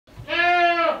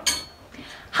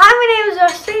Hi, my name is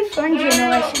Rusty from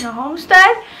Generational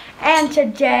Homestead, and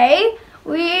today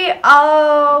we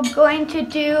are going to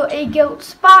do a goat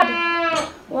spotting.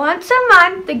 Once a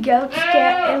month, the goats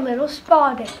get a little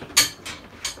spotting.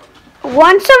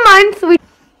 Once a month,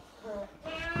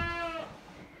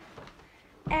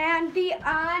 and the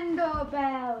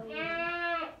underbelly.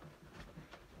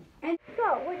 And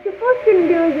so, what you're first going to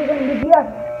do is you're going to do the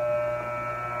other.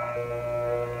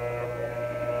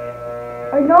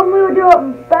 I normally would do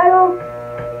it better,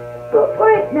 but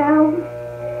right now,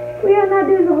 we are not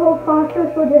doing the whole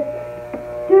process. We're just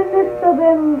doing this so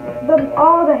then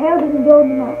all the hair doesn't go in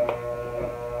the mouth.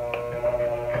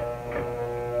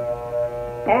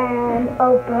 And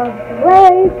above the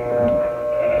legs.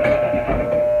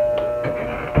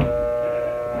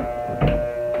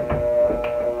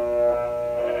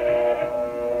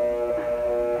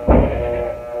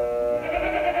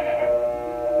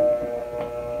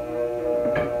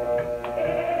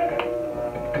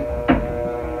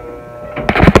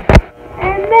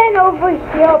 Over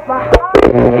here behind.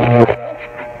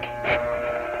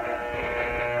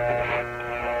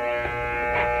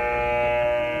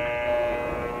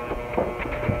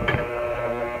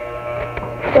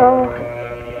 So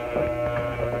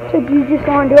you just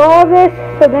want to do all this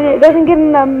so then it doesn't get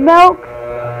in the milk,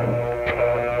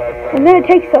 and then it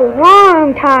takes a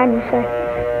long time to say.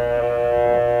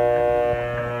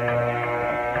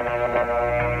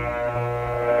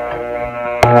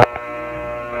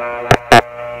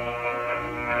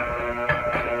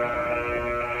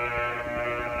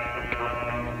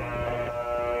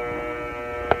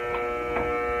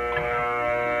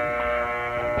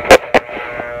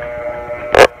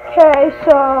 Okay,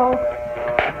 so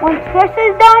once this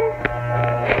is done,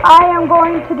 I am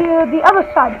going to do the other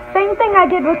side. Same thing I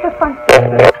did with the front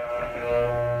side.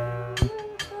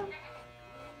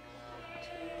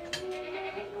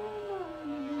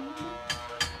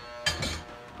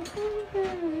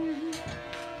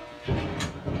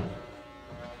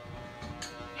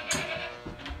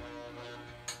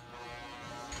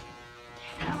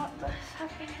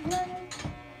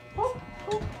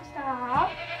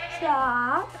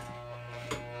 Stop.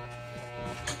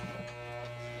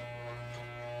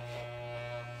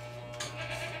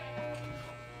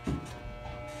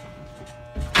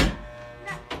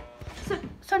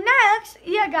 So next,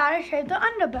 you gotta shave the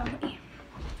underbelly.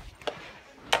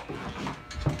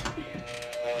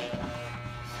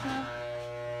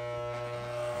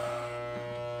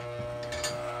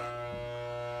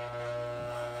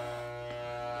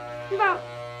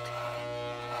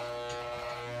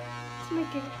 Let's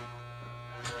make it.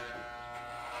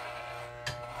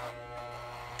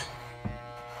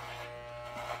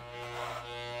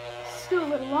 Do a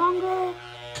little longer,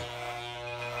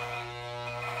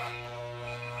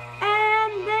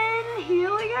 and then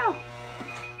here we go.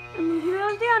 And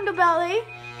here's the underbelly.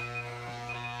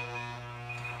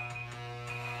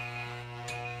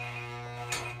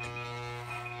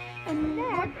 And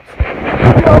next,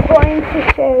 we're going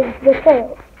to shave the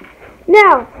tail.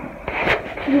 Now,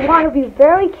 you want to be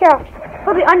very careful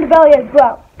for the underbelly as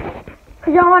well, because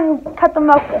you don't want to cut the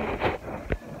milk in,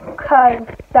 because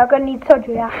they're going to need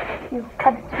surgery after you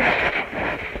cut it too.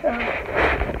 So.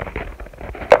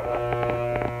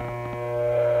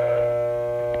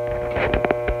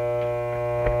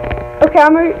 Okay,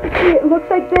 I'm going to see it looks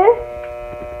like this.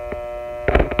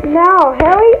 Now,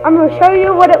 Harry, I'm going to show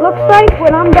you what it looks like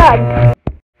when I'm done.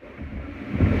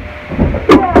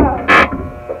 So,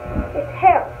 it's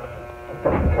hair.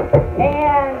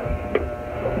 And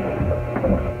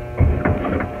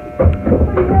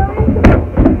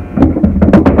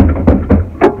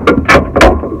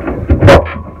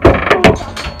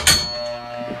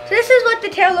this is what the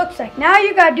tail looks like. Now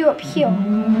you gotta do up here,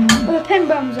 where the pin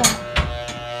bones are.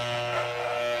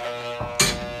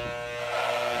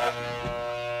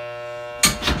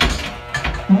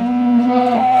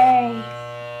 Okay.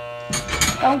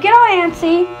 Don't get all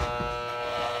antsy.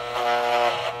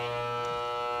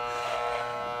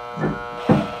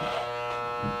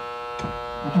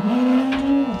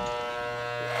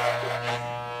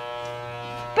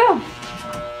 Boom.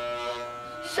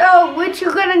 So what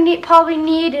you're gonna probably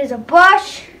need is a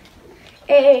brush,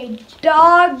 a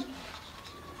dog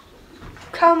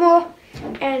comb,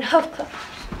 and hoof clippers.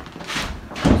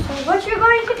 So what you're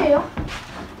going to do,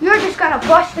 you're just gonna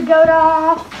brush the goat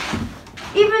off,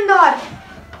 even though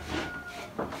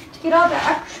to get all the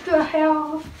extra hair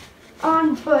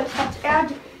on, but that's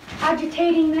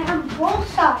agitating them both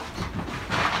sides.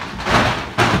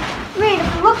 I mean,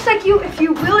 if it looks like if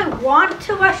you really want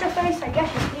to wash your face, I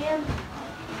guess you can.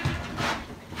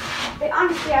 But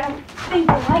honestly, I don't think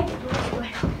I like it this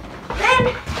way.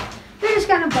 Then, you're just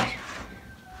gonna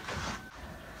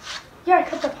Yeah,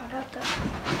 cut the pot out though.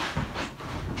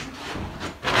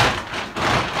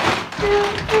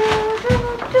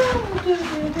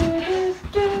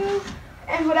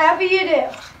 And whatever you do,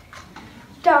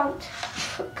 don't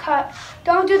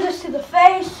do this to the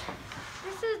face.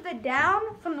 This is the down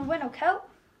from the winter coat.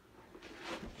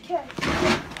 Okay.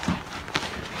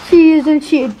 See, isn't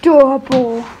she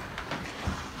adorable?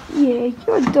 Yeah,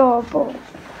 you're adorable.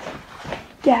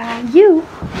 Yeah, you.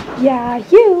 Yeah,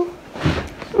 you.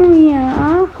 Oh,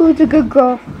 yeah, who's a good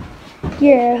girl?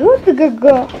 Yeah, who's the good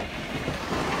girl?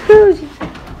 Who's...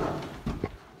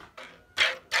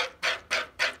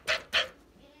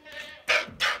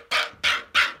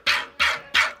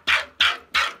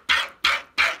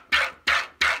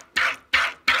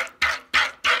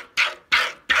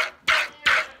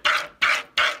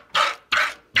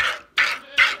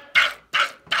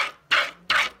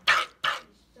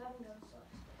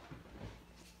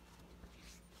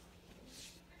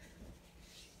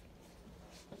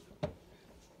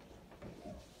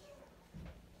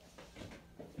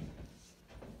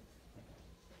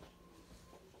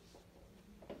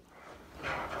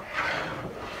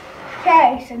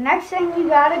 Okay, so next thing you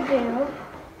gotta do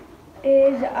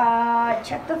is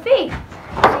check the feet.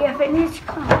 See if it needs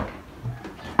cleaned.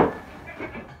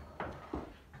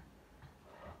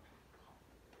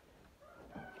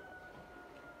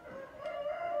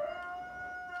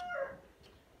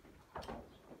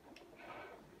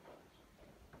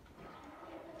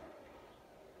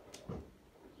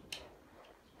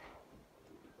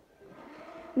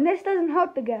 And this doesn't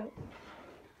hurt the goat.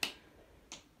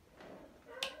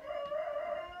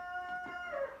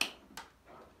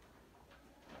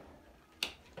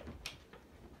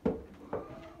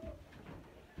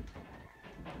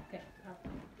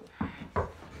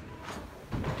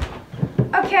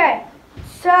 Okay,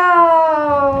 so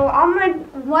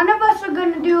one of us are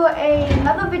gonna do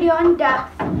another video in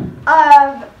depth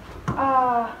of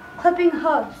clipping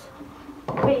hooves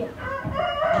video.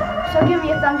 So give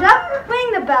me a thumbs up,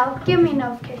 ring the bell, give me a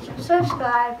notification,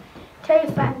 subscribe, tell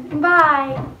your friends,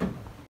 bye.